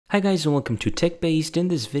Hi guys and welcome to TechBased. In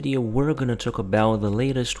this video we're gonna talk about the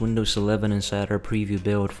latest Windows 11 Insider preview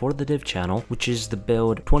build for the dev channel, which is the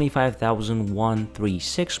build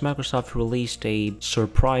 25136. Microsoft released a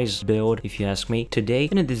surprise build, if you ask me, today.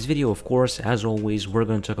 And in this video, of course, as always, we're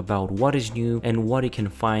gonna talk about what is new and what you can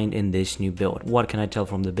find in this new build. What can I tell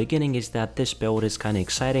from the beginning is that this build is kind of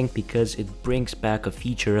exciting because it brings back a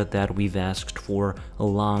feature that we've asked for a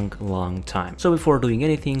long time. So before doing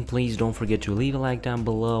anything, please don't forget to leave a like down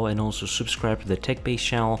below and also subscribe to the TechBased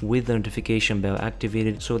channel with the notification bell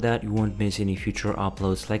activated so that you won't miss any future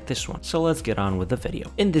uploads like this one. So let's get on with the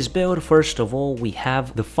video. In this build, first of all, we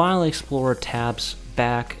have the File Explorer tabs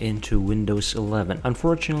back into Windows 11.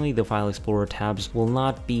 Unfortunately, the File Explorer tabs will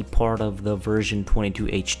not be part of the version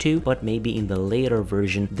 22H2, but maybe in the later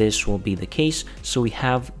version this will be the case. So we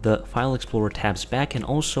have the File Explorer tabs back and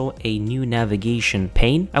also a new navigation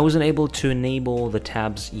pane. I wasn't able to enable the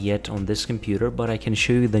tabs yet on this computer, but I can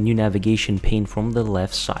show you the new navigation pane from the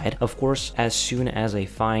left side. Of course, as soon as I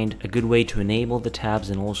find a good way to enable the tabs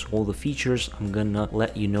and also all the features, I'm gonna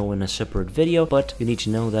let you know in a separate video, but you need to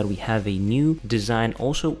know that we have a new design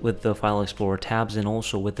also with the File Explorer tabs and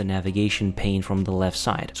also with the navigation pane from the left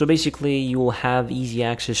side. So basically you will have easy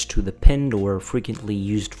access to the pinned or frequently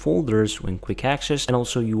used folders when quick access, and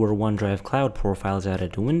also your OneDrive cloud profiles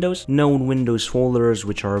added to Windows. Known Windows folders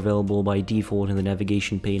which are available by default in the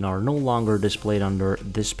navigation pane are no longer displayed under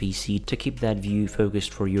this PC to keep that view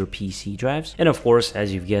focused for your PC drives. And of course,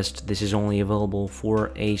 as you've guessed, this is only available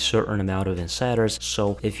for a certain amount of insiders,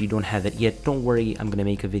 so if you don't have it yet, don't worry, I'm gonna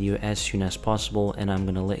make a video as soon as possible and I'm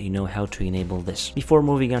gonna let you know how to enable this. Before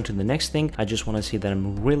moving on to the next thing, I just want to say that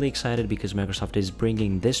I'm really excited because Microsoft is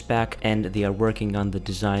bringing this back and they are working on the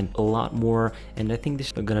design a lot more, and I think this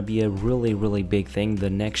is gonna be a really big thing, the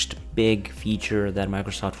next big feature that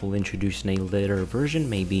Microsoft will introduce in a later version,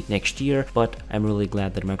 maybe next year. But I'm really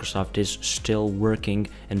glad that Microsoft is still working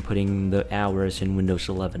and putting the hours in Windows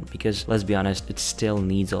 11 because, let's be honest, it still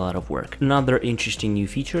needs a lot of work. Another interesting new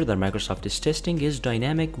feature that Microsoft is testing is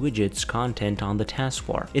dynamic widgets content on the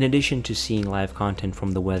taskbar. In addition to seeing live content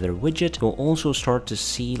from the weather widget, you'll also start to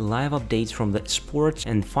see live updates from the sports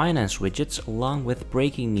and finance widgets along with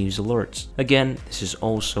breaking news alerts. Again, this is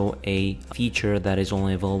also a feature that is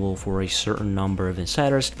only available for a certain number of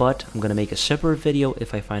insiders, but I'm gonna make a separate video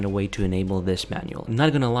if I find a way to enable this manually. I'm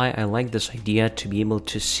not gonna lie, I like this idea to be able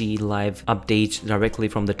to see live updates directly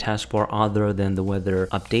from the taskbar other than the weather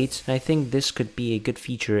updates, and I think this could be a good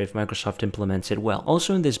feature if Microsoft implements it well.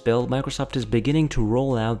 Also in this build, Microsoft is beginning to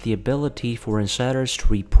roll out the ability for insiders to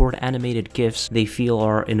report animated GIFs they feel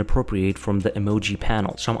are inappropriate from the emoji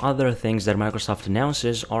panel. Some other things that Microsoft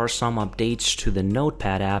announces are some updates to the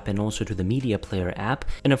Notepad app and also to the Media Player app.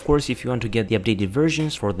 And of course, if you want to get the updated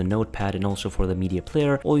versions for the Notepad and also for the Media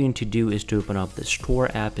Player, all you need to do is to open up the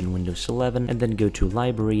Store app in Windows 11 and then go to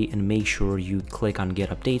Library and make sure you click on Get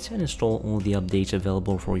Updates and install all the updates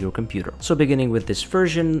available for your computer. So beginning with this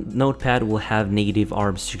version, Notepad will have native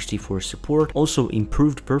ARM64 support, also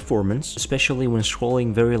improved performance, especially when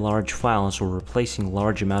scrolling very large files or replacing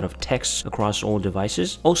large amount of text across all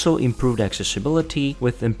devices. Also improved accessibility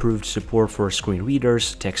with improved support for screen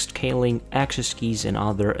readers, text scaling, access keys, and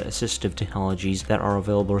other assistive technologies that are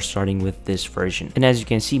available starting with this version. And as you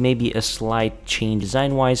can see, maybe a slight change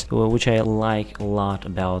design-wise, which I like a lot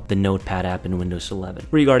about the Notepad app in Windows 11.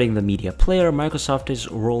 Regarding the Media Player, Microsoft is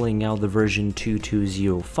rolling out the version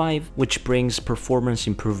 2205, which brings performance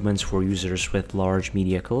improvements for users with large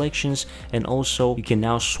media collections, and also you can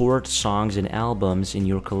now sort songs and albums in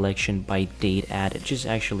your collection by date added, which is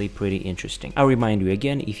actually pretty interesting. I'll remind you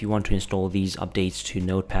again, if you want to install these updates to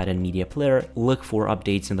Notepad and Media Player, look for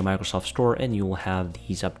updates in the Microsoft Store and you will have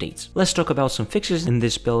these updates. Let's talk about some fixes in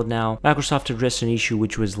this build now. Microsoft addressed an issue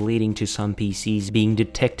which was leading to some PCs being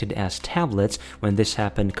detected as tablets. When this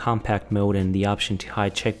happened, compact mode and the option to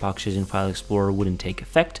hide checkboxes in File Explorer wouldn't take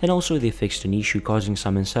effect, and also they fixed an issue causing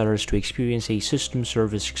some insiders to experience a system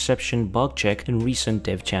service exception bug check in recent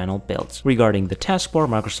dev channel builds. Regarding the taskbar,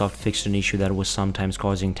 Microsoft fixed an issue that was sometimes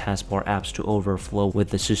causing taskbar apps to overflow with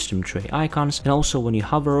the system tray icons, and also when you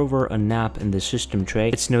hover over an app in the system tray,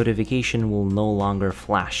 its notification will no longer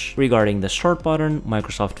flash. Regarding the start button,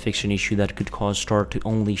 Microsoft fixed an issue that could cause start to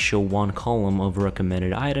only show one column of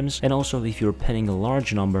recommended items, and also if you're pinning a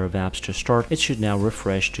large number of apps to start, it should now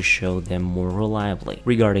refresh to show them more reliably.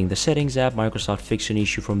 Regarding the settings app, Microsoft fixed an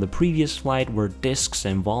issue from the previous flight where disks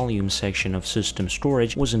and volumes section of system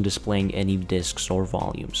storage wasn't displaying any disks or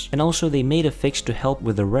volumes. And also they made a fix to help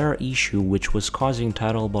with a rare issue which was causing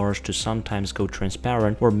title bars to sometimes go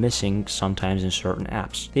transparent or missing sometimes in certain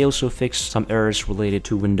apps. They also fixed some errors related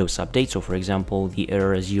to Windows updates, so for example the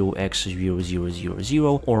error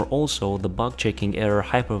 0x0000 or also the bug checking error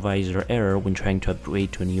hypervisor error when trying to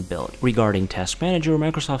upgrade to a new build. Regarding Task Manager,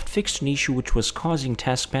 Microsoft fixed an issue which was causing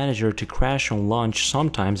Task Manager to crash on launch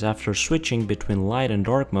sometimes after switching between light and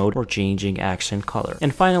dark mode or changing accent color.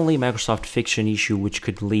 And finally, Microsoft fixed an issue which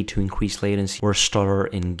could lead to increased latency or stutter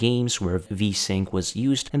in games where VSync was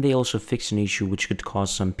used, and they also fixed an issue which could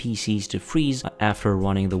cause some PCs to freeze after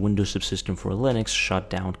running the Windows subsystem for Linux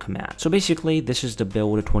shutdown command. So basically, this is the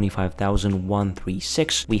build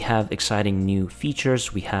 25136. We have exciting new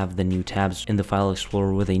features. We have the new tabs in the File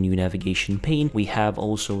Explorer with a new navigation pane. We have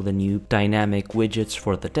also the new dynamic widgets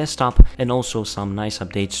for the desktop, and also some nice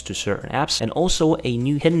updates to certain apps, and also a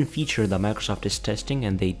new hidden feature that Microsoft is testing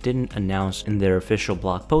and they didn't announce in their official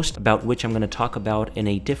blog post, about which I'm going to talk about in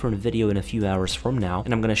a different video in a few hours from now,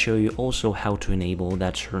 and I'm going to show you also how to enable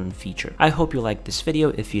that certain feature. I hope you liked this video.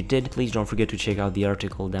 If you did, please don't forget to check out the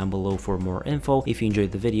article down below for more info. If you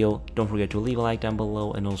enjoyed the video, don't forget to leave a like down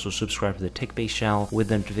below and also subscribe to the TechBased channel with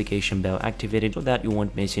the notification bell activated so that you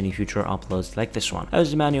won't miss any future uploads like this one. I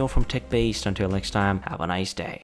was Emmanuel from TechBased. Until next time, have a nice day.